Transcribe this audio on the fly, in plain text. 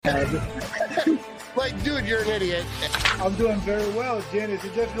Like, dude, you're an idiot. I'm doing very well, Jen. Is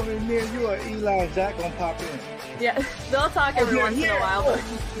it just going to be me and you, or Eli and Zach going to pop in? Yeah, they'll talk every once in a while.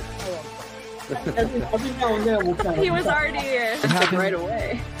 But every now and then we'll kind of he was already here right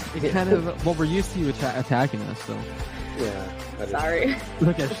away. It kind of, well, we're used to you attacking us, so. Yeah. Sorry.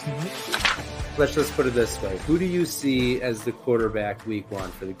 Look at Let's just put it this way. Who do you see as the quarterback week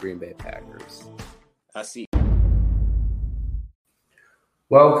 1 for the Green Bay Packers? I see.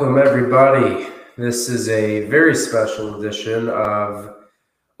 Welcome, everybody. This is a very special edition of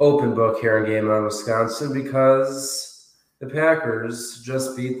Open Book here in Game On, Wisconsin, because the Packers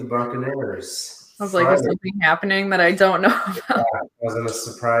just beat the Buccaneers. I was like, is something happening that I don't know about? Yeah, I was going to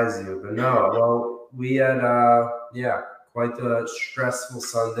surprise you, but no. Well, we had, quite the stressful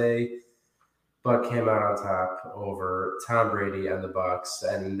Sunday, but came out on top over Tom Brady and the Bucs,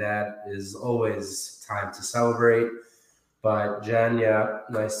 and that is always time to celebrate. But Jen, yeah,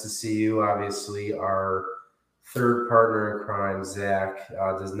 nice to see you. Obviously, our third partner in crime, Zach,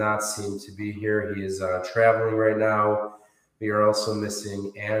 does not seem to be here. He is traveling right now. We are also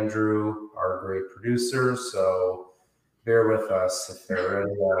missing Andrew, our great producer. So bear with us if there are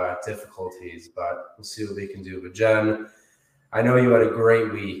any difficulties, but we'll see what we can do. But Jen, I know you had a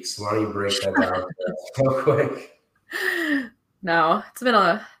great week, so why don't you break that down real quick? No, it's been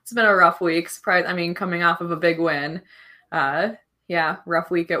a rough week. Coming off of a big win. Rough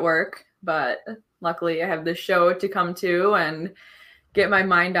week at work, but luckily I have this show to come to and get my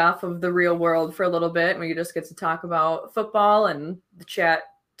mind off of the real world for a little bit. We just get to talk about football, and the chat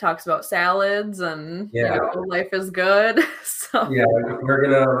talks about salads, and life is good. So yeah, we're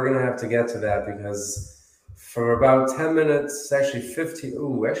gonna have to get to that, because from about 10 minutes, actually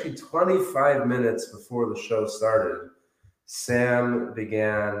 25 minutes before the show started, Sam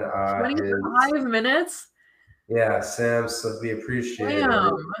began 25 minutes. Yeah, Sam, so we appreciate it.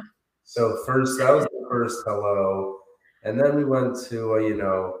 Damn. So first, that was the first hello. And then we went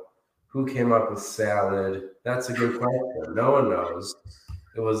to, who came up with salad? That's a good question. No one knows.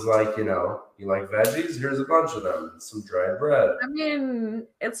 It was like, you like veggies? Here's a bunch of them. Some dried bread. I mean,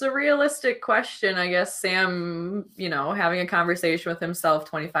 it's a realistic question. I guess Sam, having a conversation with himself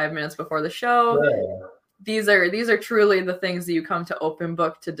 25 minutes before the show. Yeah. These are truly the things that you come to Open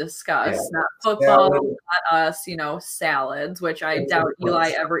Book to discuss, not football, not us, salads, which I doubt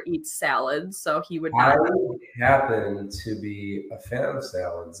Eli ever eats salads, so he would not. I happen to be a fan of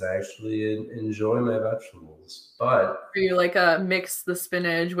salads. I actually enjoy my vegetables, but... Are you like mix the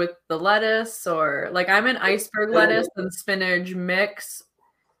spinach with the lettuce, or like I'm an iceberg lettuce and spinach mix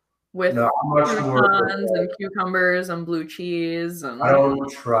with croutons and cucumbers and blue cheese. And I don't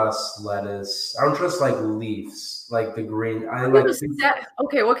trust lettuce. I don't trust like leaves, like the green.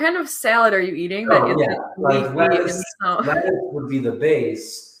 Okay, what kind of salad are you eating? Lettuce would be the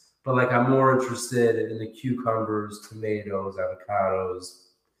base, but like I'm more interested in the cucumbers, tomatoes, avocados,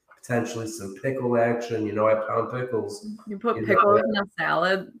 potentially some pickle action. I pound pickles. You put pickles in a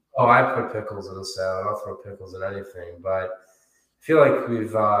salad? Oh, I put pickles in a salad. I'll throw pickles in anything, but I feel like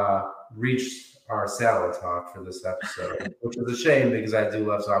we've reached our salad talk for this episode, which is a shame because I do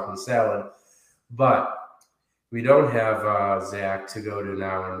love talking salad. But we don't have Zach to go to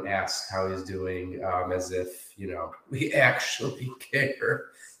now and ask how he's doing, as if, we actually care.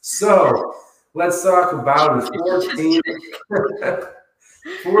 So let's talk about it.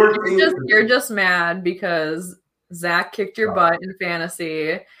 14. You're just mad because Zach kicked your butt in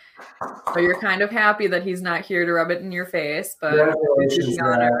fantasy. But you're kind of happy that he's not here to rub it in your face. But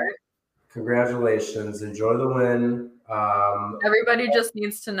congratulations. Enjoy the win. Everybody just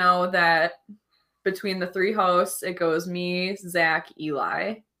needs to know that between the three hosts, it goes me, Zach,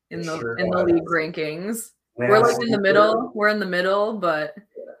 Eli in the league rankings. We're like in the middle. We're in the middle, but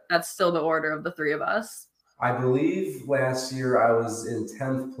that's still the order of the three of us. I believe last year I was in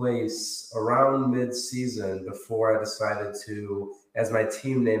 10th place around mid-season before I decided to, as my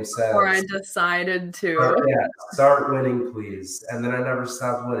team name says. Or I decided to. Start winning, please. And then I never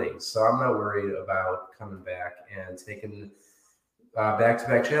stopped winning. So I'm not worried about coming back and taking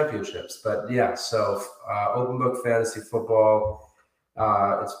back-to-back championships. But yeah, so Open Book Fantasy Football,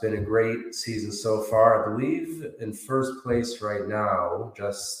 it's been a great season so far. I believe in first place right now,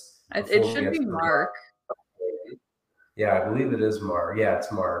 it should be Mark. Yeah, I believe it is Mark. Yeah,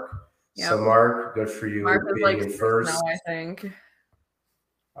 it's Mark. Yep. So Mark, good for you. Mark is like in first now, I think.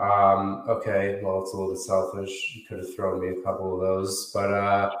 Okay, well, it's a little bit selfish. You could have thrown me a couple of those,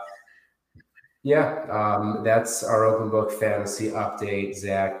 but that's our Open Book Fantasy update.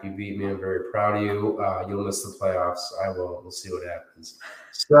 Zach, you beat me. I'm very proud of you. You'll miss the playoffs. I will. We'll see what happens.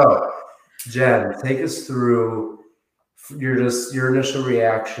 So, Jen, take us through your initial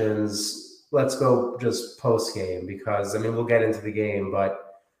reactions. Let's go just post game, because I mean we'll get into the game,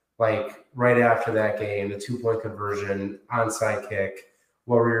 but like right after that game, the 2-point conversion, onside kick.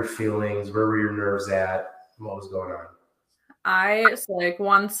 What were your feelings? Where were your nerves at? What was going on?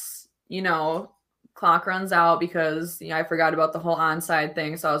 Once, clock runs out, because I forgot about the whole onside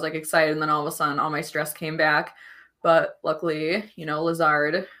thing. So I was like excited, and then all of a sudden all my stress came back. But luckily,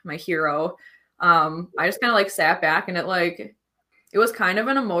 Lazard, my hero, I just kind of like sat back, and it was kind of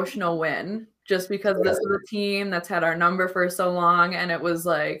an emotional win, just because this is a team that's had our number for so long, and it was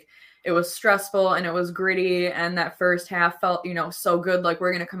stressful and it was gritty, and that first half felt, so good, like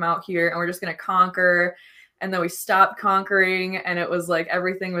we're going to come out here and we're just going to conquer. And then we stopped conquering, and it was like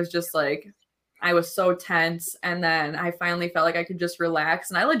everything was just like, I was so tense, and then I finally felt like I could just relax,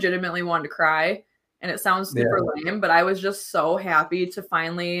 and I legitimately wanted to cry. And it sounds super lame, but I was just so happy to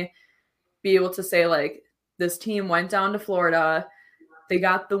finally be able to say, like, this team went down to Florida. They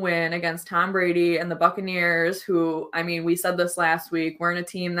got the win against Tom Brady and the Buccaneers, who, I mean, we said this last week, weren't a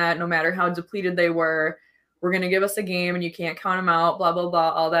team that no matter how depleted they were going to give us a game, and you can't count them out, blah, blah, blah,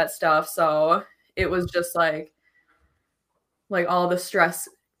 all that stuff. So it was just like all the stress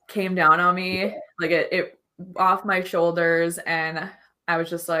came down on me, like it off my shoulders. And I was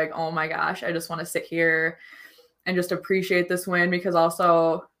just like, oh my gosh, I just want to sit here and just appreciate this win, because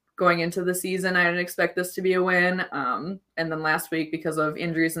also going into the season, I didn't expect this to be a win. And then last week, because of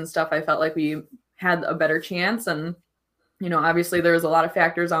injuries and stuff, I felt like we had a better chance. And, obviously there was a lot of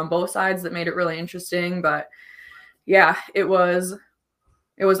factors on both sides that made it really interesting. But yeah, it was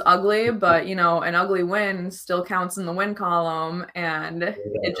ugly, but an ugly win still counts in the win column. And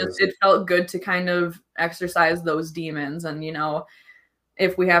it felt good to kind of exercise those demons. And,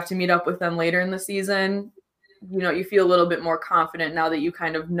 if we have to meet up with them later in the season, you feel a little bit more confident now that you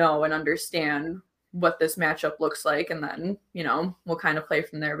kind of know and understand what this matchup looks like. And then, we'll kind of play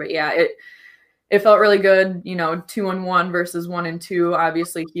from there. But yeah, it felt really good, 2-1 versus 1-2,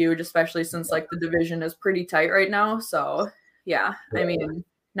 obviously huge, especially since like the division is pretty tight right now. So yeah, I mean,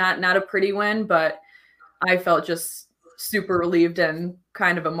 not a pretty win, but I felt just super relieved and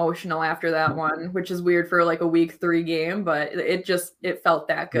kind of emotional after that one, which is weird for like a week 3 game, but it felt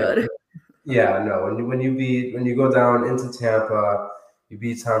that good. Yeah, no. When you go down into Tampa, you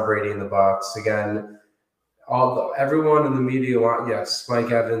beat Tom Brady and the Bucs again. Everyone in the media yes,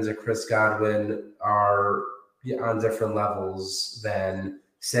 Mike Evans and Chris Godwin are on different levels than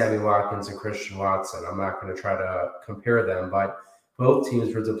Sammy Watkins and Christian Watson. I'm not going to try to compare them, but both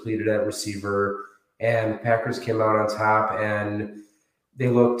teams were depleted at receiver, and Packers came out on top, and they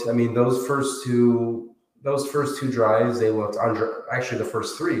looked. I mean, those first two drives, they looked actually the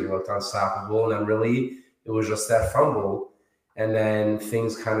first 3 looked unstoppable, and then really it was just that fumble, and then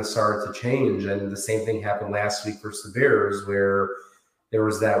things kind of started to change. And the same thing happened last week versus the Bears, where there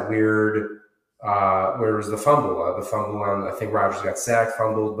was that weird where it was the fumble on, I think Rodgers got sacked,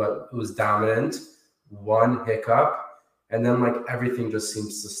 fumbled, but it was dominant. One hiccup, and then like everything just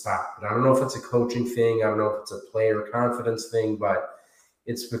seems to stop. And I don't know if it's a coaching thing, I don't know if it's a player confidence thing, but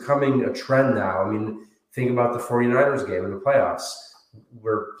it's becoming a trend now. I mean, think about the 49ers game in the playoffs.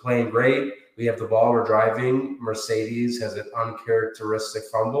 We're playing great. We have the ball. We're driving. Mercedes has an uncharacteristic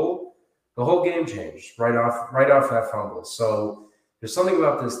fumble. The whole game changed right off that fumble. So there's something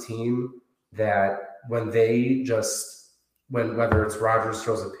about this team that whether it's Rodgers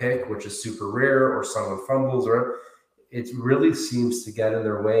throws a pick, which is super rare, or someone fumbles, or it really seems to get in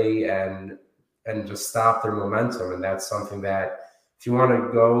their way and just stop their momentum. And that's something that, if you want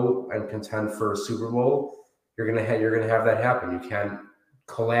to go and contend for a Super Bowl, you're gonna have that happen. You can't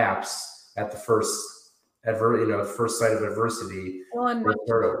collapse at the first sight of adversity. Well, and it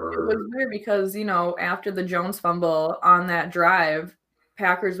was weird because after the Jones fumble on that drive,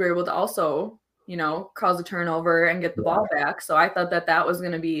 Packers were able to also cause a turnover and get the ball back. So I thought that was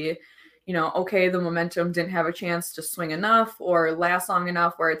going to be, okay, the momentum didn't have a chance to swing enough or last long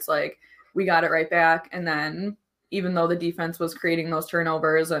enough, where it's like we got it right back, and then, even though the defense was creating those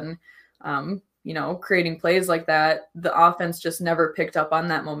turnovers and, creating plays like that, the offense just never picked up on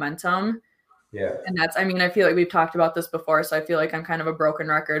that momentum. Yeah. And I feel like we've talked about this before, so I feel like I'm kind of a broken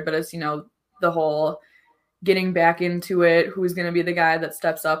record, but it's, the whole getting back into it, who's going to be the guy that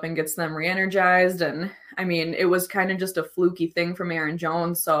steps up and gets them re-energized. And I mean, it was kind of just a fluky thing from Aaron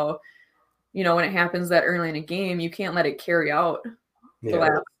Jones. So, when it happens that early in a game, you can't let it carry out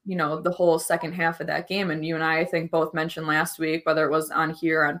the whole second half of that game. And you and I think both mentioned last week, whether it was on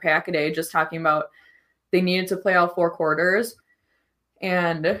here on Pack-A-Day, just talking about they needed to play all 4 quarters,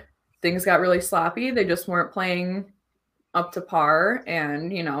 and things got really sloppy. They just weren't playing up to par,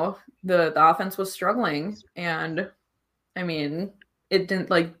 and the offense was struggling. And I mean, it didn't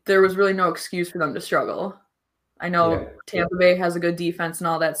like there was really no excuse for them to struggle. I know Tampa Bay has a good defense and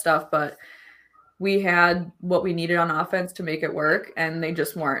all that stuff, but we had what we needed on offense to make it work, and they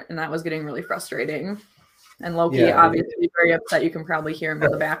just weren't, and that was getting really frustrating. And Loki obviously very upset. You can probably hear him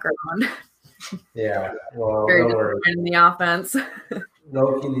in the background. Yeah, well, Very don't worry. disappointed in the offense.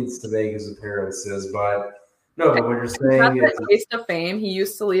 Loki needs to make his appearances, but no, but what you're saying is taste of fame. He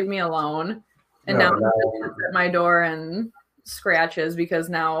used to leave me alone, and now he sits at my door and scratches because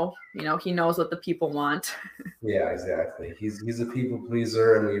now he knows what the people want. Yeah, exactly. He's a people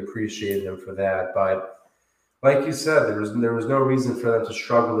pleaser, and we appreciate him for that. But like you said, there was no reason for them to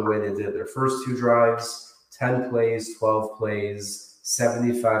struggle the way they did. Their first 2 drives, 10 plays, 12 plays,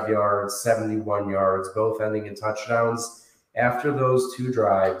 75 yards, 71 yards, both ending in touchdowns. After those 2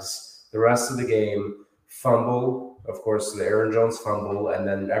 drives, the rest of the game, fumble, of course, the Aaron Jones fumble, and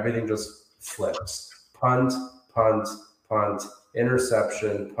then everything just flips. Punt, punt, punt,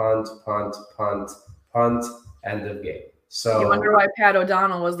 interception, punt, punt, punt, punt, end of game. So you wonder why Pat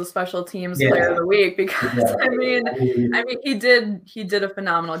O'Donnell was the special teams player of the week because I mean he did a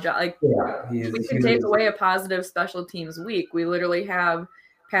phenomenal job. Like we can take away a positive special teams week. We literally have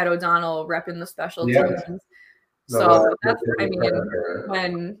Pat O'Donnell repping the special teams. So that's I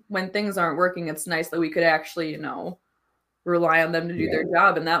mean when things aren't working, it's nice that we could actually rely on them to do their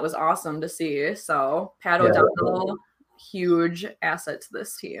job, and that was awesome to see. So Pat O'Donnell, huge asset to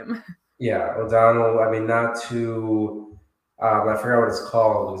this team. Yeah, O'Donnell. I mean, not to. I forgot what it's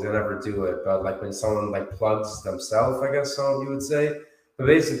called because I never do it, but like when someone like plugs themselves, I guess so you would say. But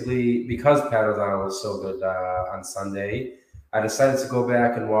basically, because Pat O'Donnell was so good on Sunday, I decided to go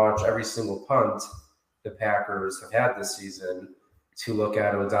back and watch every single punt the Packers have had this season to look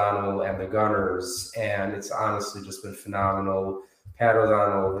at O'Donnell and the Gunners, and it's honestly just been phenomenal. Pat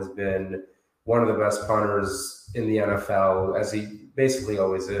O'Donnell has been one of the best punters in the NFL, as he basically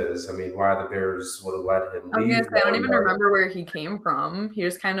always is. I mean, why the Bears would have let him leave. I don't even remember where he came from. He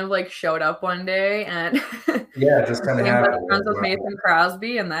just kind of like showed up one day and just kind of happened. Friends with Mason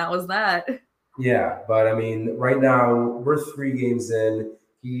Crosby, and that was that. Yeah, but I mean, right now we're 3 games in.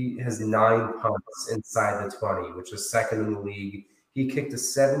 He has 9 punts inside the 20, which is second in the league. He kicked a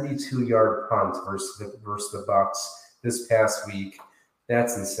 72-yard punt versus the Bucks this past week.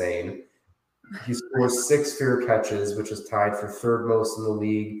 That's insane. He scores 6 fair catches, which is tied for 3rd most in the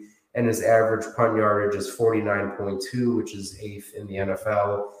league, and his average punt yardage is 49.2, which is 8th in the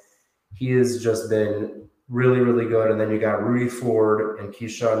NFL. He has just been really, really good. And then you got Rudy Ford and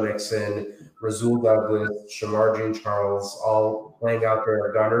Keyshawn Nixon, Rasul Douglas, Shamar Jean Charles, all playing out there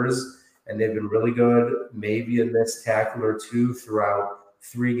at Gunners, and they've been really good. Maybe a missed tackle or 2 throughout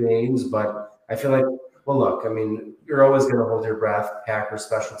 3 games, but I feel like, well, look, I mean, you're always going to hold your breath, Packers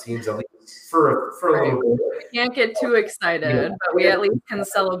special teams, at least for a little bit. We can't get too excited, but we at least can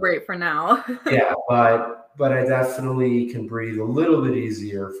celebrate for now. Yeah, but I definitely can breathe a little bit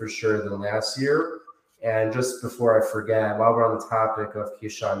easier for sure than last year. And just before I forget, while we're on the topic of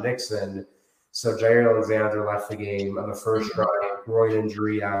Keyshawn Nixon, so Jair Alexander left the game on the first drive, groin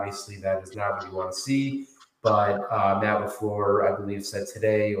injury. Obviously, that is not what you want to see. But Matt LaFleur, I believe, said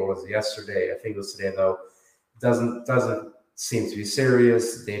today, or was it yesterday? I think it was today, though. Doesn't seem to be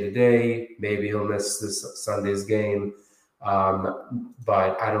serious day to day. Maybe he'll miss this Sunday's game,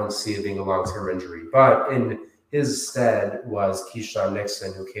 but I don't see it being a long-term injury. But in his stead was Keyshawn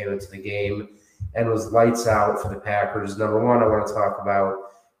Nixon, who came into the game and was lights out for the Packers. Number one, I want to talk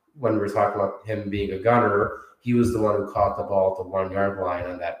about when we were talking about him being a gunner, he was the one who caught the ball at the 1-yard line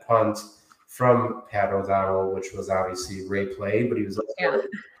on that punt from Pat O'Donnell, which was obviously a great play, but he was also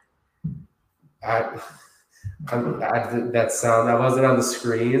that sound that wasn't on the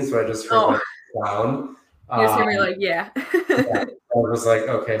screen, so I just heard that sound. You just hear me like, yeah. I was like,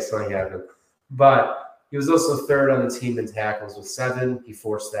 okay, something happened. But he was also 3rd on the team in tackles with 7. He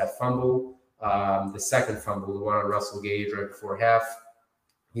forced that fumble, the second fumble, the one on Russell Gage right before half.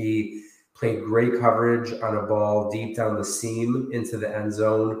 He played great coverage on a ball deep down the seam into the end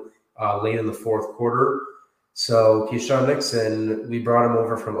zone late in the 4th quarter. So Keyshawn Nixon, we brought him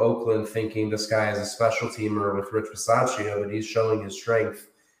over from Oakland thinking this guy is a special teamer with Rich Bisaccia, but he's showing his strength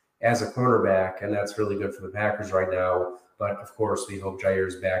as a cornerback, and that's really good for the Packers right now. But, of course, we hope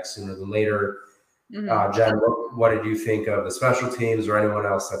Jair's back sooner than later. Mm-hmm. Jen, what did you think of the special teams or anyone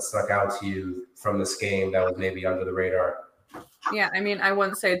else that stuck out to you from this game that was maybe under the radar? Yeah, I mean, I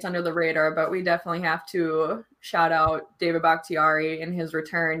wouldn't say it's under the radar, but we definitely have to shout out David Bakhtiari in his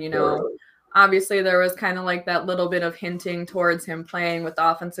return. Obviously there was kind of like that little bit of hinting towards him playing with the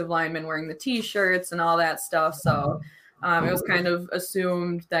offensive linemen wearing the T-shirts and all that stuff. So It was kind of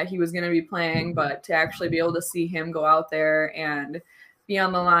assumed that he was going to be playing, but to actually be able to see him go out there and be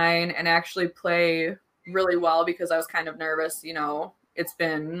on the line and actually play really well, because I was kind of nervous. It's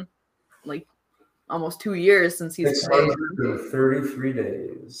been like almost 2 years since he's played. 633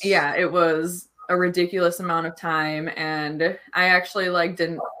 days. Yeah, it was a ridiculous amount of time, and I actually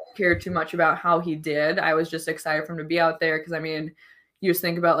didn't care too much about how he did. I was just excited for him to be out there, because you just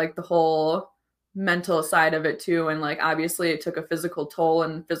think about the whole mental side of it too, and obviously it took a physical toll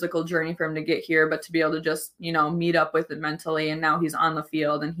and physical journey for him to get here, but to be able to just meet up with it mentally, and now he's on the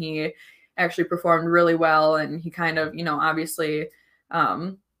field and he actually performed really well, and he kind of obviously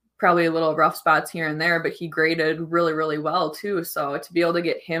probably a little rough spots here and there, but he graded really, really well too. So to be able to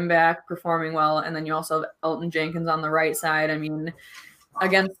get him back performing well, and then you also have Elton Jenkins on the right side.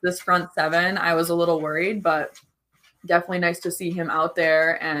 Against this front seven, I was a little worried, but definitely nice to see him out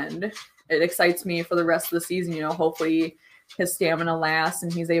there, and it excites me for the rest of the season. Hopefully his stamina lasts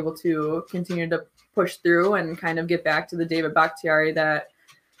and he's able to continue to push through and kind of get back to the David Bakhtiari that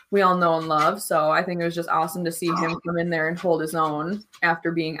we all know and love. So I think it was just awesome to see him come in there and hold his own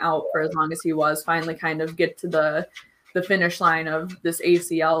after being out for as long as he was, finally kind of get to the finish line of this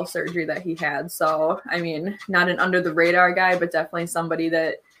ACL surgery that he had. So, not an under the radar guy, but definitely somebody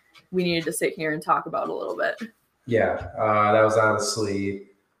that we needed to sit here and talk about a little bit. Yeah, that was honestly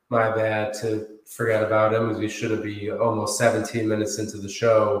my bad to forget about him, as we should be almost 17 minutes into the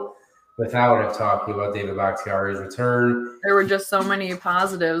show without him talking about David Bakhtiari's return. There were just so many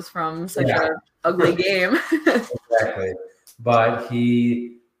positives from such an ugly game. Exactly. But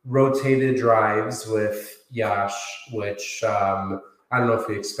he rotated drives with Yash, which I don't know if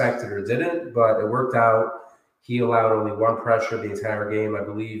we expected or didn't, but it worked out. He allowed only one pressure the entire game. I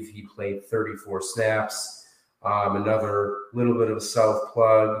believe he played 34 snaps. Another little bit of a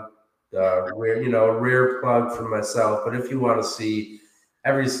self-plug, a rare plug for myself. But if you want to see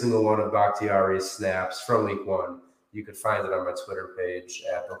every single one of Bakhtiari's snaps from week one, you could find it on my Twitter page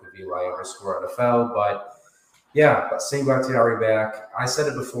at @BookOfEli_NFL. But yeah, seeing Bakhtiari back, I said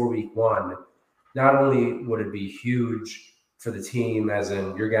it before week one, not only would it be huge for the team, as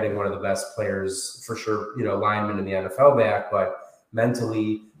in you're getting one of the best players for sure, linemen in the NFL back, but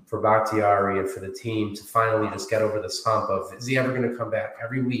mentally for Bakhtiari and for the team to finally just get over this hump of, is he ever going to come back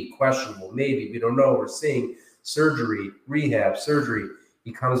every week? Questionable, maybe, we don't know. We're seeing surgery, rehab, surgery.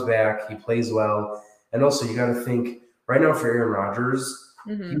 He comes back, he plays well. And also you got to think right now for Aaron Rodgers,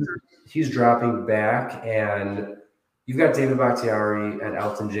 he's dropping back, and you've got David Bakhtiari and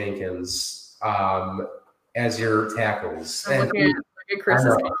Elton Jenkins as your tackles. Look at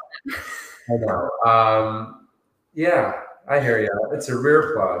Chris's I know. Yeah, I hear you. It's a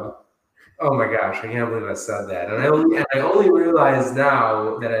rear plug. Oh my gosh, I can't believe I said that. And I only realized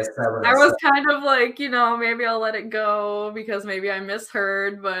now that I said what I was said. kind of maybe I'll let it go because maybe I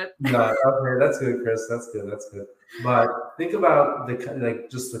misheard, but No, okay, that's good, Chris. That's good. But think about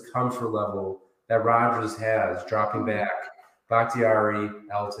just the comfort level that Rodgers has dropping back. Bakhtiari,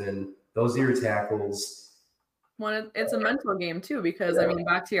 Elton, those are your tackles. It's a mental game too, because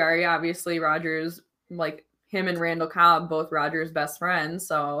Bakhtiari, obviously Rodgers, him and Randall Cobb, both Rodgers' best friends.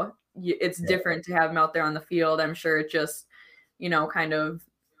 So it's different to have him out there on the field. I'm sure it just, kind of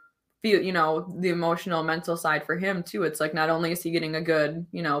feel, the emotional, mental side for him too. It's not only is he getting a good,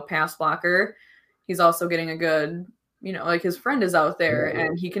 pass blocker, he's also getting a good, his friend is out there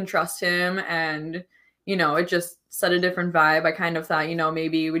and he can trust him. And, it just set a different vibe. I kind of thought,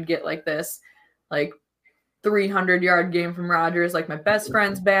 maybe we'd get this, 300-yard game from Rodgers, my best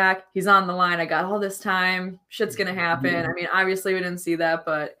friend's back, he's on the line, I got all this time, shit's gonna happen. Obviously we didn't see that,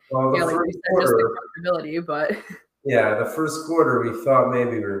 but just the comfortability. But the first quarter we thought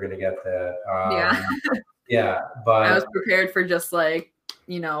maybe we were gonna get that. But I was prepared for just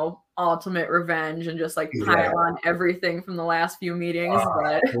ultimate revenge and just pile on everything from the last few meetings.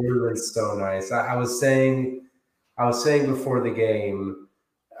 But it would have been so nice. I was saying before the game,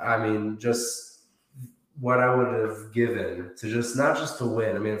 just what I would have given to just not just to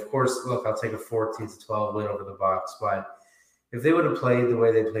win. Of course, look, I'll take a 14-12 win over the Bucs, but if they would have played the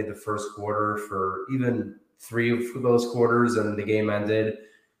way they played the first quarter for even 3 of those quarters and the game ended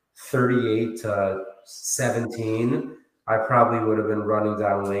 38-17, I probably would have been running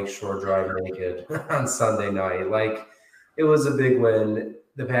down Lakeshore Drive naked on Sunday night. It was a big win.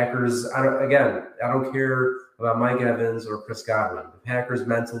 The Packers, I don't care about Mike Evans or Chris Godwin. The Packers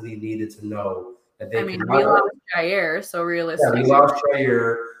mentally needed to know that they we lost Jair, so realistically. Yeah, we lost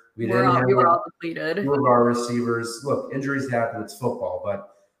Jair. We were all depleted. Two of our receivers. Look, injuries happen. It's football. But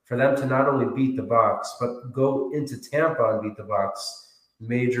for them to not only beat the Bucs, but go into Tampa and beat the Bucs,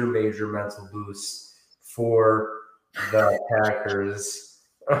 major mental boost for the Packers.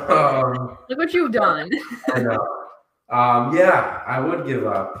 Look what you've done. I know. Yeah, I would give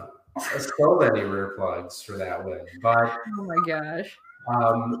up so many rear plugs for that win. But Oh my gosh.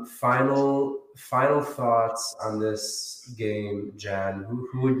 final thoughts on this game, Jen.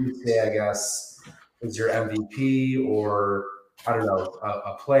 Who would you say, I guess, is your MVP, or I don't know,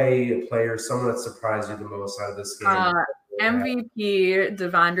 a player, someone that surprised you the most out of this game? MVP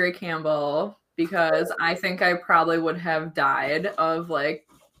Devondre Campbell, because I think I probably would have died of like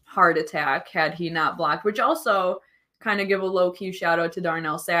heart attack had he not blocked, which also kind of give a low-key shout out to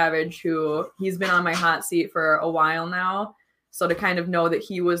Darnell Savage, who he's been on my hot seat for a while now. So to kind of know that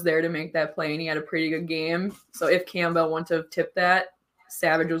he was there to make that play and he had a pretty good game. So if Campbell wouldn't have tipped that,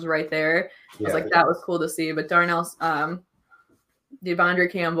 Savage was right there. I was like, that was cool to see. But Darnell's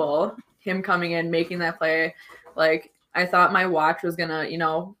Devondre Campbell, him coming in, making that play, like I thought my watch was gonna,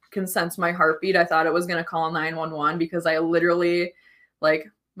 can sense my heartbeat. I thought it was gonna call 911 because I literally, like,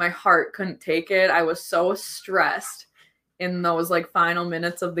 my heart couldn't take it. I was so stressed in those like final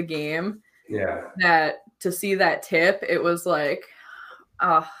minutes of the game. Yeah. That to see that tip, it was like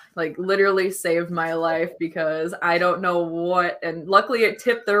literally saved my life because I don't know what, and luckily it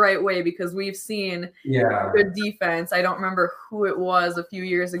tipped the right way because we've seen good defense. I don't remember who it was a few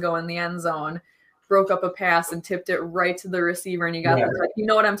years ago in the end zone, broke up a pass and tipped it right to the receiver and you got you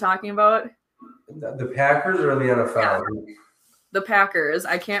know what I'm talking about? The Packers or the NFL? Yeah. The Packers.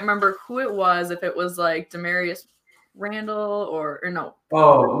 I can't remember who it was, if it was like Demarius Randall or no.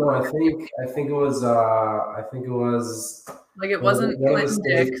 Oh no, I think it was like it wasn't Clinton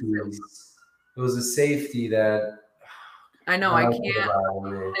Dix. It was a safety that I know I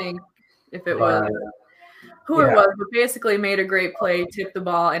can't think if it was who it was, but basically made a great play, tipped the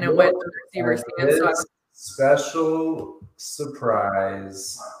ball, and it went to the receiver's hands. So special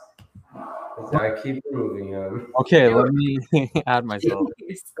surprise. I keep moving him. Okay, let me add myself.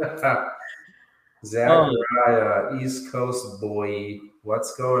 Zachariah, East Coast boy.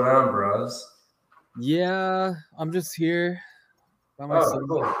 What's going on, bros? Yeah, I'm just here by myself.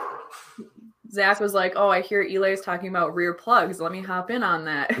 Cool. Zach was like, "Oh, I hear Eli's talking about rear plugs. Let me hop in on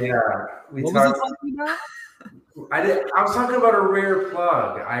that." Yeah, what was he talking about? I was talking about a rear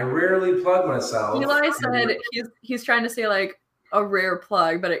plug. I rarely plug myself. Eli said he's trying to say like a rare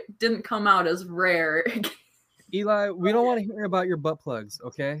plug, but it didn't come out as rare. Eli, we don't want to hear about your butt plugs,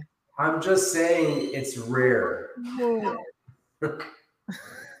 okay? I'm just saying it's rare.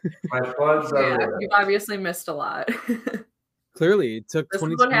 My plugs are rare. You've obviously missed a lot. Clearly, it took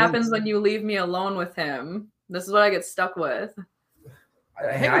 20 minutes. This is what happens when you leave me alone with him. This is what I get stuck with.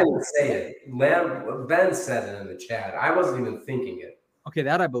 I didn't say it. Ben said it in the chat. I wasn't even thinking it. Okay,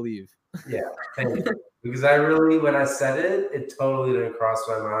 that I believe. Yeah, thank you. Because I really, when I said it, it totally didn't cross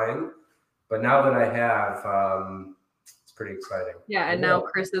my mind. But now that I have, it's pretty exciting. Yeah, and now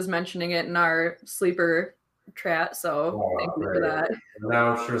Chris is mentioning it in our sleeper chat, so thank you for that. And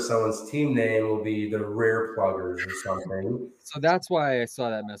now I'm sure someone's team name will be the Rear Pluggers or something. So that's why I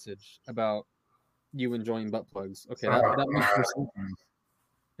saw that message about you enjoying butt plugs. Okay, that makes sense.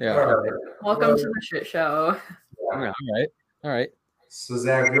 Yeah. Right. Welcome to the shit show. Yeah. All right. So,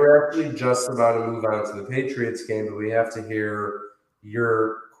 Zach, we're actually just about to move on to the Patriots game, but we have to hear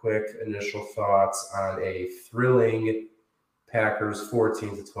your quick initial thoughts on a thrilling Packers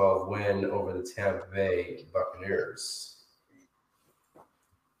 14-12 win over the Tampa Bay Buccaneers.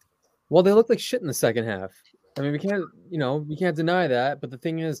 Well, they looked like shit in the second half. I mean, we can't deny that. But the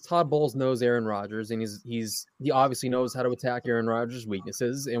thing is, Todd Bowles knows Aaron Rodgers, and he obviously knows how to attack Aaron Rodgers'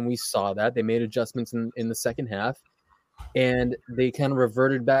 weaknesses, and we saw that. They made adjustments in the second half, and they kind of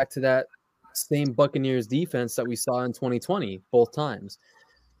reverted back to that same Buccaneers defense that we saw in 2020 both times,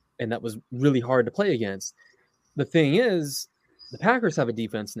 and that was really hard to play against. The thing is, the Packers have a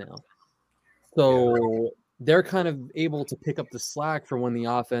defense now, so they're kind of able to pick up the slack for when the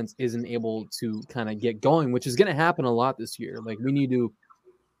offense isn't able to kind of get going, which is going to happen a lot this year. Like we need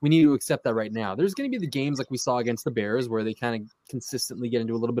to accept that right now. There's going to be the games like we saw against the Bears where they kind of consistently get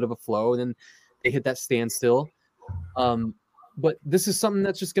into a little bit of a flow and then they hit that standstill. But this is something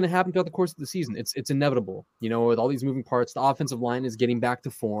that's just going to happen throughout the course of the season. It's inevitable, with all these moving parts. The offensive line is getting back to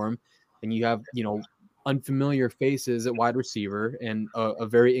form, and you have, unfamiliar faces at wide receiver and a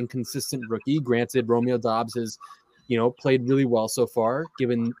very inconsistent rookie. Granted, Romeo Doubs has, played really well so far,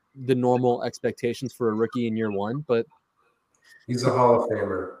 given the normal expectations for a rookie in year one. But he's a Hall of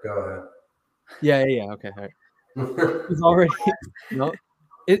Famer. Go ahead. Yeah. Okay. All right. He's already,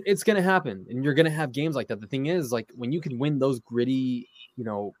 it's going to happen, and you're going to have games like that. The thing is, like when you can win those gritty,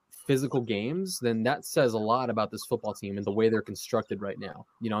 physical games, then that says a lot about this football team and the way they're constructed right now.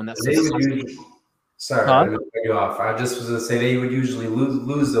 And that's Sorry, Huh? I didn't cut you off. I just was going to say they would usually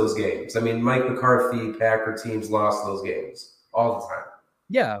lose those games. I mean, Mike McCarthy, Packer teams lost those games all the time.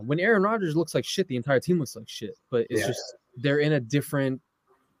 Yeah, when Aaron Rodgers looks like shit, the entire team looks like shit. But it's just they're in a different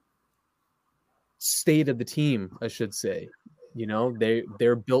state of the team, I should say. You know,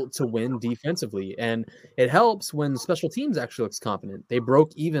 they're built to win defensively, and it helps when special teams actually looks competent. They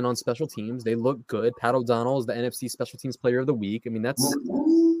broke even on special teams. They look good. Pat O'Donnell is the NFC Special Teams Player of the Week. I mean,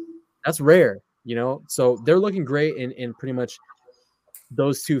 that's rare, you know. So they're looking great in pretty much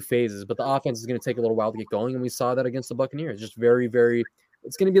those two phases. But the offense is going to take a little while to get going, and we saw that against the Buccaneers. Just very, very.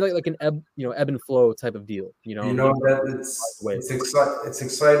 It's going to be like an ebb and flow type of deal. You know that it's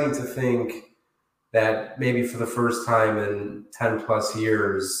exciting to think that maybe for the first time in 10 plus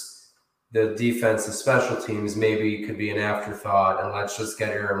years, the defense and special teams maybe could be an afterthought, and let's just get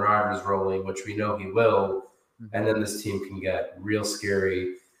Aaron Rodgers rolling, which we know he will, and then this team can get real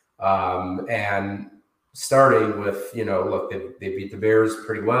scary. And starting with, look, they beat the Bears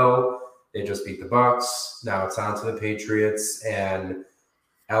pretty well. They just beat the Bucs. Now it's on to the Patriots, and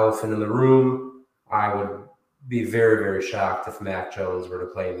elephant in the room, I would be very, very shocked if Mac Jones were to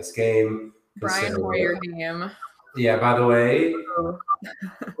play in this game. Brian Hoyer game. Yeah, by the way,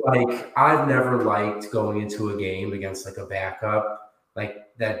 like I've never liked going into a game against like a backup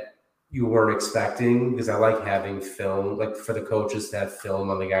like that you weren't expecting, because I like having film, like for the coaches to have film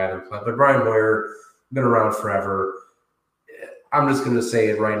on the guy that play. But Brian Hoyer, been around forever. I'm just going to say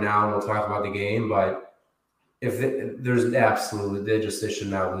it right now, and we'll talk about the game, but there's absolutely, they should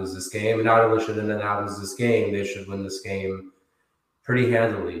not lose this game. And not only should they not lose this game, they should win this game pretty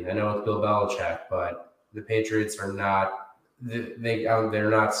handily. I know it's Bill Belichick, but the Patriots are not,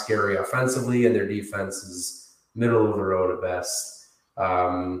 they're not scary offensively, and their defense is middle of the road at best.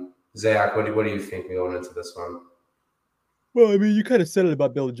 Zach, what do you think going into this one? Well, I mean, you kind of said it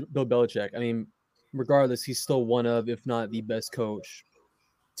about Bill Belichick. I mean, regardless, he's still one of, if not the best coach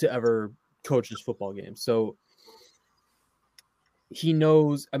to ever coach this football game. So he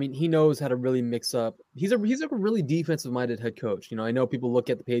knows how to really mix up. He's a really defensive-minded head coach. I know people look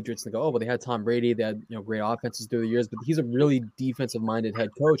at the Patriots and go, oh, well, they had Tom Brady. They had, great offenses through the years, but he's a really defensive-minded head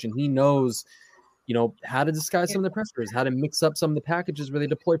coach, and he knows, how to disguise some of the pressures, how to mix up some of the packages where they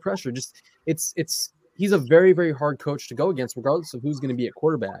deploy pressure. Just he's a very, very hard coach to go against, regardless of who's going to be at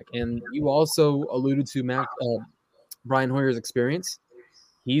quarterback. And you also alluded to Brian Hoyer's experience.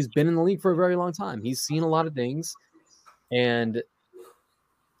 He's been in the league for a very long time. He's seen a lot of things, and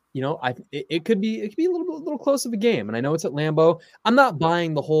it could be a little close of a game. And I know it's at Lambeau. I'm not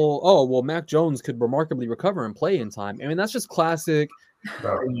buying the whole, oh, well, Mac Jones could remarkably recover and play in time. I mean, that's just classic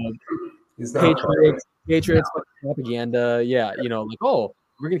Patriots propaganda. Yeah, like, oh,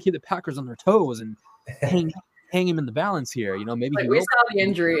 we're gonna keep the Packers on their toes and hang him in the balance here. Maybe we saw the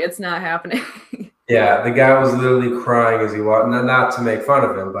injury. It's not happening. Yeah, the guy was literally crying as he walked. Not to make fun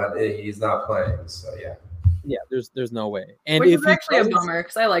of him, but he's not playing. So yeah. Yeah, there's no way. And which is actually a bummer,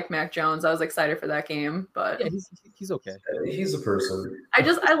 because I like Mac Jones. I was excited for that game, but yeah, he's okay. He's a person.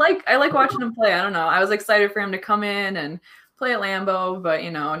 I like watching him play. I don't know. I was excited for him to come in and play at Lambeau, but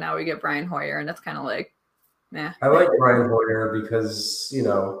now we get Brian Hoyer, and that's kind of like, nah. I like Brian Hoyer because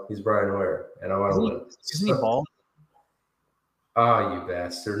he's Brian Hoyer, and I want to win. Isn't he bald? Oh, you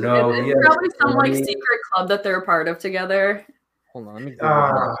bastard! No, it's probably some secret club that they're a part of together. Hold on, let me.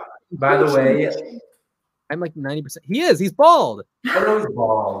 By the way, I'm like 90%. He is. He's bald. I know he's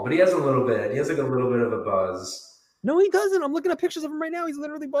bald, but he has a little bit. He has like a little bit of a buzz. No, he doesn't. I'm looking at pictures of him right now. He's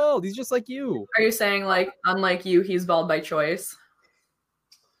literally bald. He's just like you. Are you saying, like, unlike you, he's bald by choice?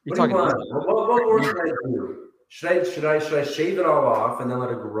 What do you want? What more should I do? Should I shave it all off and then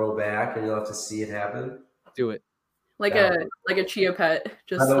let it grow back, and you'll have to see it happen? Do it. Like a chia pet.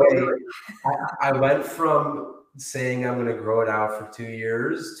 Just. By the way, I went from saying I'm going to grow it out for 2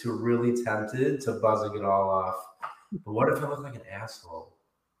 years to really tempted to buzzing it all off. But what if I look like an asshole?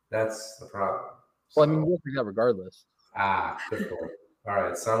 That's the problem. Well, I mean, you'll figure that regardless. Good point. All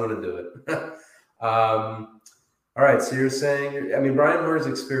right, so I'm going to do it. All right, so you're saying, Brian Hoyer's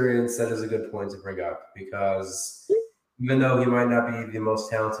experience, that is a good point to bring up, because even though he might not be the most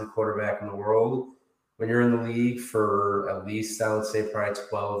talented quarterback in the world, when you're in the league for at least, I would say, probably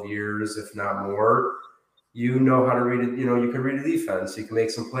 12 years, if not more, you know how to read it. You can read a defense. You can make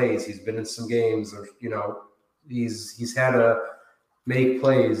some plays. He's been in some games, or he's had to make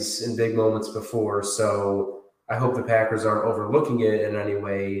plays in big moments before. So I hope the Packers aren't overlooking it in any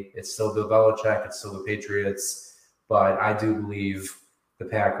way. It's still Bill Belichick. It's still the Patriots. But I do believe the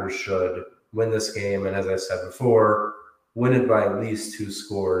Packers should win this game. And as I said before, win it by at least 2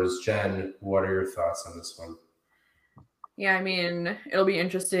 scores. Jen, what are your thoughts on this one? Yeah, I mean, it'll be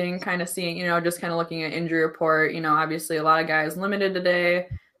interesting kind of seeing, just kind of looking at injury report. Obviously a lot of guys limited today.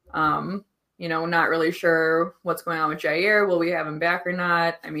 Not really sure what's going on with Jair. Will we have him back or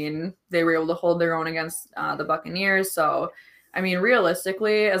not? I mean, they were able to hold their own against the Buccaneers. So, I mean,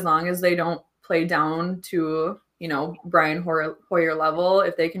 realistically, as long as they don't play down to, Brian Hoyer level,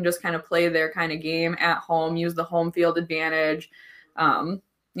 if they can just kind of play their kind of game at home, use the home field advantage,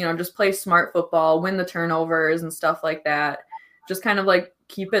 just play smart football, win the turnovers and stuff like that. Just kind of like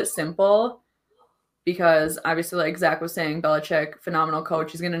keep it simple, because obviously, like Zach was saying, Belichick, phenomenal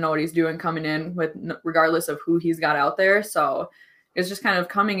coach. He's going to know what he's doing coming in with regardless of who he's got out there. So it's just kind of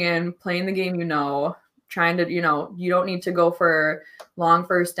coming in, playing the game, trying to, you don't need to go for long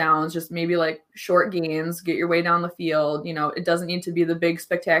first downs, just maybe like short gains, get your way down the field. It doesn't need to be the big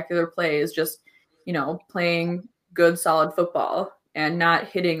spectacular plays, just, playing good, solid football and not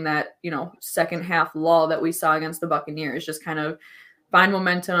hitting that, second half lull that we saw against the Buccaneers. Just kind of find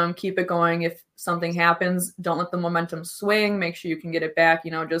momentum, keep it going. If something happens, don't let the momentum swing. Make sure you can get it back,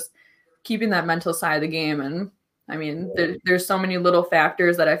 just keeping that mental side of the game. And I mean, there's so many little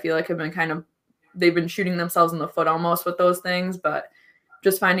factors that I feel like have been they've been shooting themselves in the foot almost with those things, but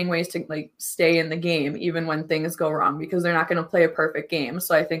just finding ways to like stay in the game, even when things go wrong, because they're not going to play a perfect game.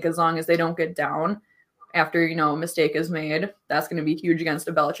 So I think as long as they don't get down after, a mistake is made, that's going to be huge against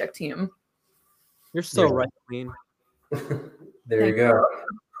a Belichick team. You're so right, Queen. There you go.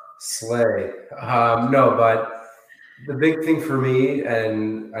 Slay. No, but the big thing for me,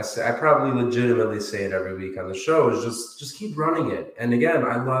 and I probably legitimately say it every week on the show, is just keep running it. And again,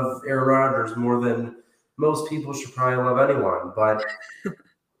 I love Aaron Rodgers more than most people should probably love anyone. But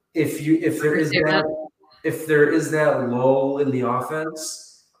if there is that lull in the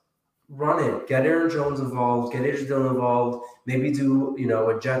offense, run it. Get Aaron Jones involved. Get AJ Dillon involved. Maybe do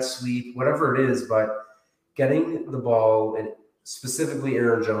a jet sweep, whatever it is. But getting the ball in specifically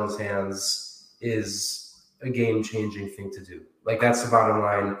Aaron Jones' hands is a game-changing thing to do. Like, that's the bottom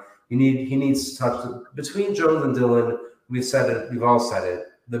line. He needs to touch between Jones and Dillon. We've all said it.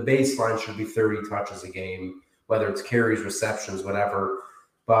 The baseline should be 30 touches a game, whether it's carries, receptions, whatever.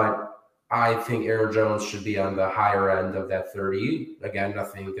 But I think Aaron Jones should be on the higher end of that 30. Again,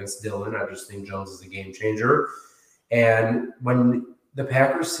 nothing against Dillon. I just think Jones is a game changer. And when the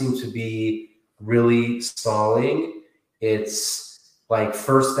Packers seem to be really stalling, it's like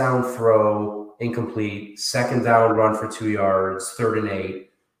first down throw, incomplete, second down run for 2 yards, 3rd and 8,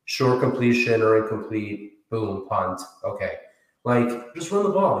 short completion or incomplete, boom, punt. Okay. Like, just run the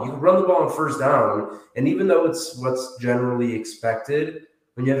ball. You can run the ball on first down. And even though it's what's generally expected,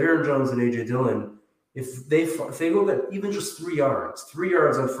 when you have Aaron Jones and AJ Dillon, if they go get even just 3 yards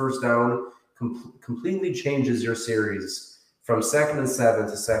on first down, completely changes your series from 2nd and 7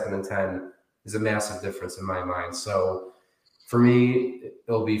 to 2nd and 10 is a massive difference in my mind. So for me,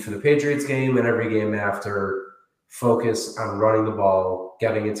 it'll be for the Patriots game and every game after, focus on running the ball,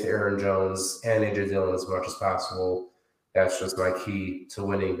 getting it to Aaron Jones and AJ Dillon as much as possible. That's just my key to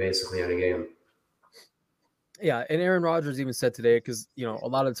winning basically any game. Yeah, and Aaron Rodgers even said today, because, a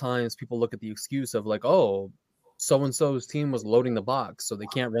lot of times people look at the excuse of like, oh, so-and-so's team was loading the box, so they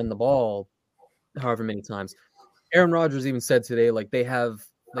can't run the ball however many times. Aaron Rodgers even said today, like, they have,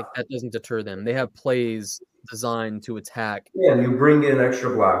 like, that doesn't deter them. They have plays designed to attack. Yeah, and you bring in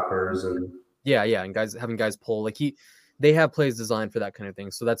extra blockers and and having guys pull. Like, they have plays designed for that kind of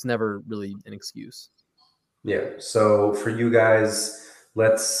thing, so that's never really an excuse. Yeah, so for you guys,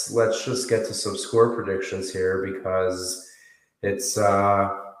 let's just get to some score predictions here, because it's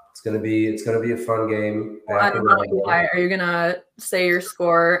gonna be a fun game. I don't know, Eli. Are you gonna say your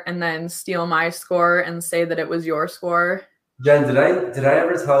score and then steal my score and say that it was your score? Jen, did I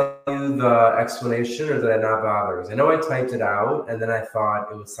ever tell you the explanation, or did I not bother? Because I know I typed it out and then I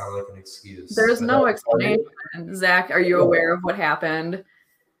thought it would sound like an excuse. There's no explanation. Zach, are you aware of what happened?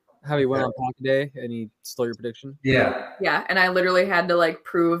 How he went on Pack Day and he stole your prediction? Yeah. Yeah, and I literally had to like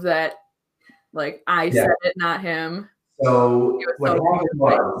prove that like I said it, not him. So what happened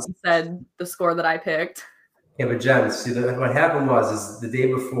was, he said the score that I picked. Yeah, but Jen, see, what happened was the day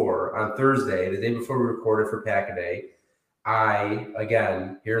before, on Thursday, the day before we recorded for Pack Day,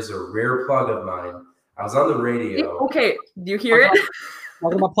 here's a rare plug of mine. I was on the radio. Okay, do you hear it?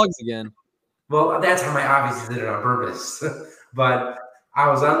 Talking about plugs again. Well, that's how I obviously did it on purpose. But I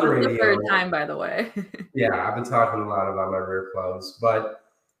was on the radio. The third time, by the way. Yeah, I've been talking a lot about my rare plugs. But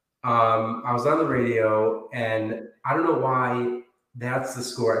I was on the radio, and I don't know why that's the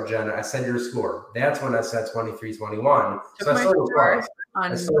score, Jenna. I said your score. That's when I said 23-21. So I stole the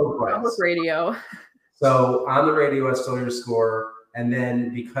on public radio. So on the radio, I stole your score. And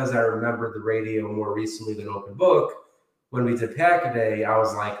then because I remembered the radio more recently than open book, when we did Pack-A-Day, I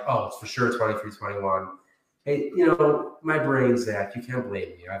was like, oh, it's for sure 23-21. Hey, my brain, Zach, you can't blame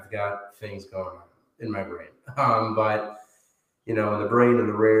me. I've got things going on in my brain. But, the brain and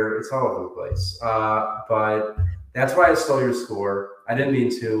the rare, it's all over the place. But that's why I stole your score. I didn't mean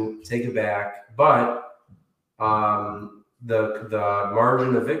to. Take it back. But the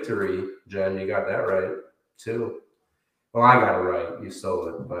margin of victory, Jen, you got that right, too. Well, I got it right. You stole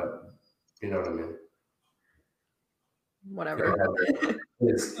it, but you know what I mean. Whatever.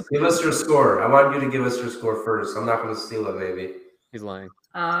 Give us your score. I want you to give us your score first. I'm not going to steal it, baby. He's lying.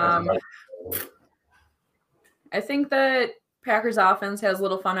 I think that Packers offense has a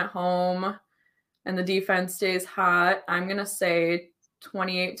little fun at home and the defense stays hot. I'm going to say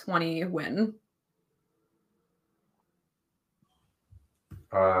 28-20 win.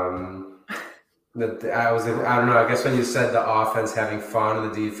 I don't know. I guess when you said the offense having fun and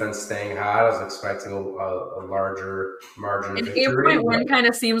the defense staying hot, I was expecting a larger margin of victory. An 8-point win kind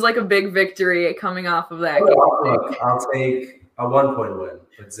of seems like a big victory coming off of that game. Look, I'll take a 1-point win.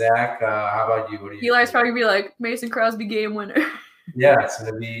 But Zach, how about you? What do you Eli's think? probably be like Mason Crosby game winner. Yeah, it's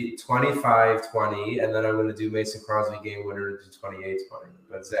going to be 25-20, and then I'm going to do Mason Crosby game winner to 28-20.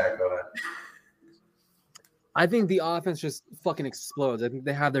 But Zach, go ahead. I think the offense just fucking explodes. I think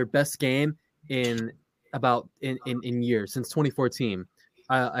they have their best game in years since 2014.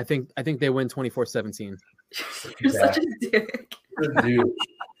 I think they win 24-17. You're such a dick. Dude.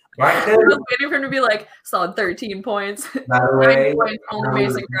 I was waiting for him to be like solid 13 points. By the way, only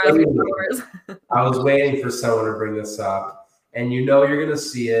Mason Crosby scores. I was waiting for someone to bring this up, and you're going to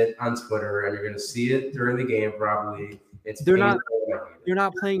see it on Twitter, and you're going to see it during the game probably. You're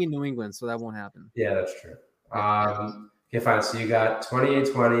not playing in New England, so that won't happen. Yeah, that's true. Okay, fine. So you got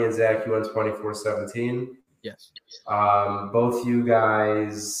 28-20, and Zach, you won 24-17. Yes. Both you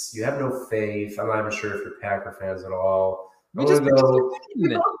guys, you have no faith. I'm not even sure if you're Packer fans at all. We both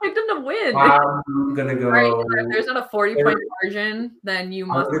picked them to win. I'm gonna go. Right, if there's not a 40-point margin, then you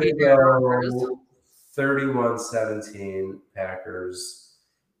must be go 31-17 Packers,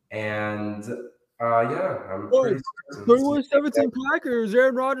 and I'm pretty 31-17 Packers.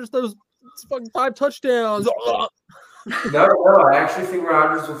 Aaron Rodgers throws fucking 5 touchdowns. No, I actually think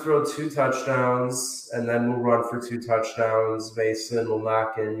Rodgers will throw 2 touchdowns, and then we'll run for 2 touchdowns. Mason will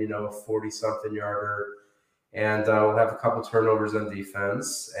knock in, a 40-something yarder, and we'll have a couple turnovers on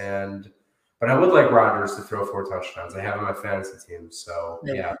defense. But I would like Rodgers to throw 4 touchdowns. I have on my fantasy team, so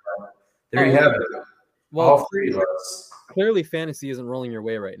yeah. There you have it. Well, all 3 of us. Clearly, fantasy isn't rolling your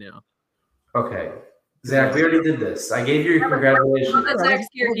way right now. Okay, Zach, we already did this. I gave you your congratulations. Zach's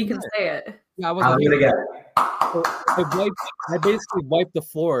here, he can say it. Yeah, I'm gonna get it. I basically wiped the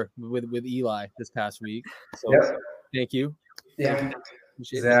floor with Eli this past week. So Thank you. Yeah.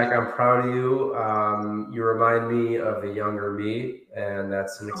 Zach, I'm proud of you. You remind me of a younger me, and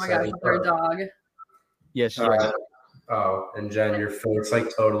that's an exciting third dog. Yeah, she's right. And Jen, your face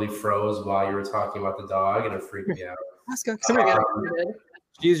totally froze while you were talking about the dog, and it freaked me out.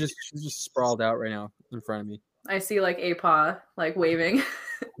 She's just sprawled out right now in front of me. I see a paw waving.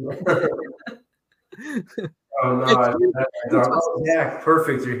 Oh no! Yeah,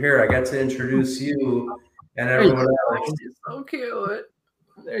 perfect. You're here. I got to introduce you and everyone else. She's so cute.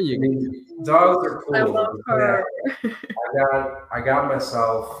 There you go. Dogs are cool. I love her. I got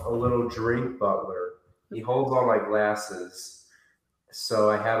myself a little drink butler. He holds all my glasses, so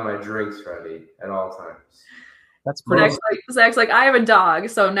I have my drinks ready at all times. That's pretty. Zach's like, I have a dog,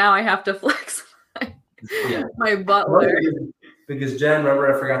 so now I have to flex my butler. Because Jen,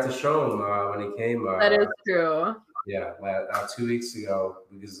 remember I forgot to show him when he came. That is true. Yeah, 2 weeks ago,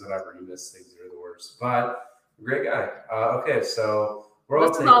 because whatever, he missed things are the worst. But great guy. Okay, so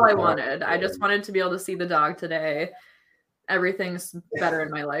this is all I wanted. I just wanted to be able to see the dog today. Everything's better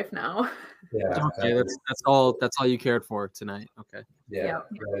in my life now. Yeah. Okay, that's all you cared for tonight. Okay. Yeah.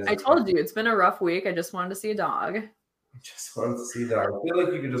 I told you it's been a rough week. I just wanted to see a dog. Just wanted to see a dog. I feel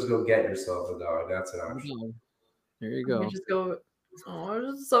like you could just go get yourself a dog. That's an option. There you go. You just go.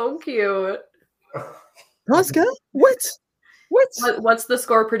 Oh, it's so cute. Tosca? What? What's the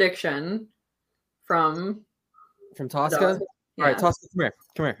score prediction from Tosca? Yeah. All right, Tosca,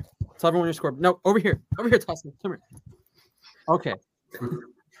 come here. Tell everyone your score. No, over here, Tosca, come here. Okay.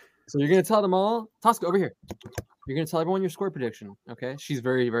 So you're gonna tell them all, Tosca, over here. You're gonna tell everyone your score prediction. Okay? She's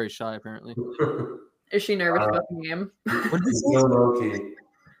very, very shy, apparently. Is she nervous about the game? What did you say?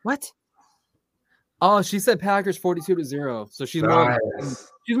 What? Oh, she said Packers 42-0. So she's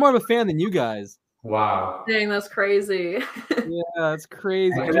more of a fan than you guys. Wow. Dang, that's crazy. Yeah, that's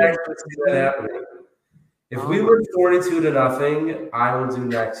crazy. I can actually see that happening. If we win 42-0, I will do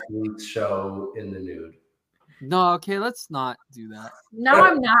next week's show in the nude. No, okay, let's not do that. Now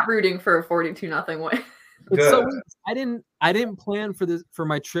I'm not rooting for a 42-0 win. It's so Good. weird. I didn't plan for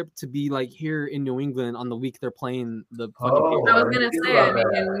my trip to be like here in New England on the week they're playing the fucking Oh, I was I gonna didn't say, think I about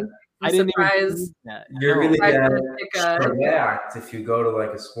that. mean, I I'm didn't even surprised. believe that. You're No, gonna I get didn't pick a- shellacked if you go to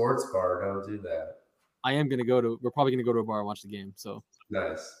like a sports bar. Don't do that. I am gonna go to. We're probably gonna go to a bar and watch the game. So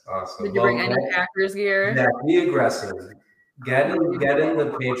Nice, awesome. Did you bring any Packers gear? Yeah, be aggressive. Get in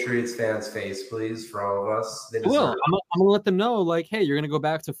the Patriots fans' face, please, for all of us. They I will. deserve I'm gonna let them know, like, hey, you're gonna go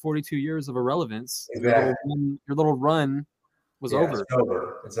back to 42 years of irrelevance. Exactly. Your little run was over. It's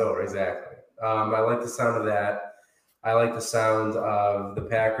over. It's over. Exactly. I like the sound of that. I like the sound of the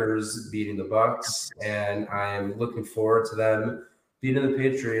Packers beating the Bucks, and I am looking forward to them beating the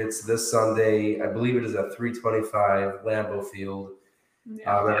Patriots this Sunday. I believe it is at 3:25 Lambeau Field.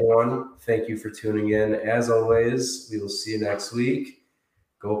 Yeah. Everyone, thank you for tuning in. As always, we will see you next week.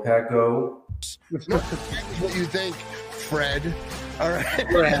 Go Pack, go! What you think, Fred? All right.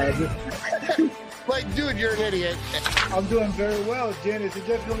 Fred. Like, dude, you're an idiot. I'm doing very well, Jen. Is it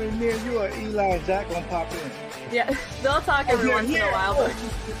just going to be me and you, or Eli and Zach going to pop in? Yeah, they'll talk every once in a while.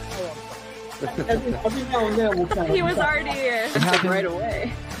 Every now and then we'll try to He was already happened right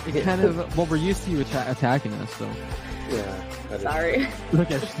away. It kind of. Well, we're used to you attacking us, so. Yeah. that is- Sorry.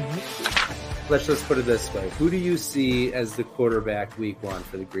 Look at. Let's just put it this way. Who do you see as the quarterback week 1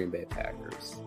 for the Green Bay Packers?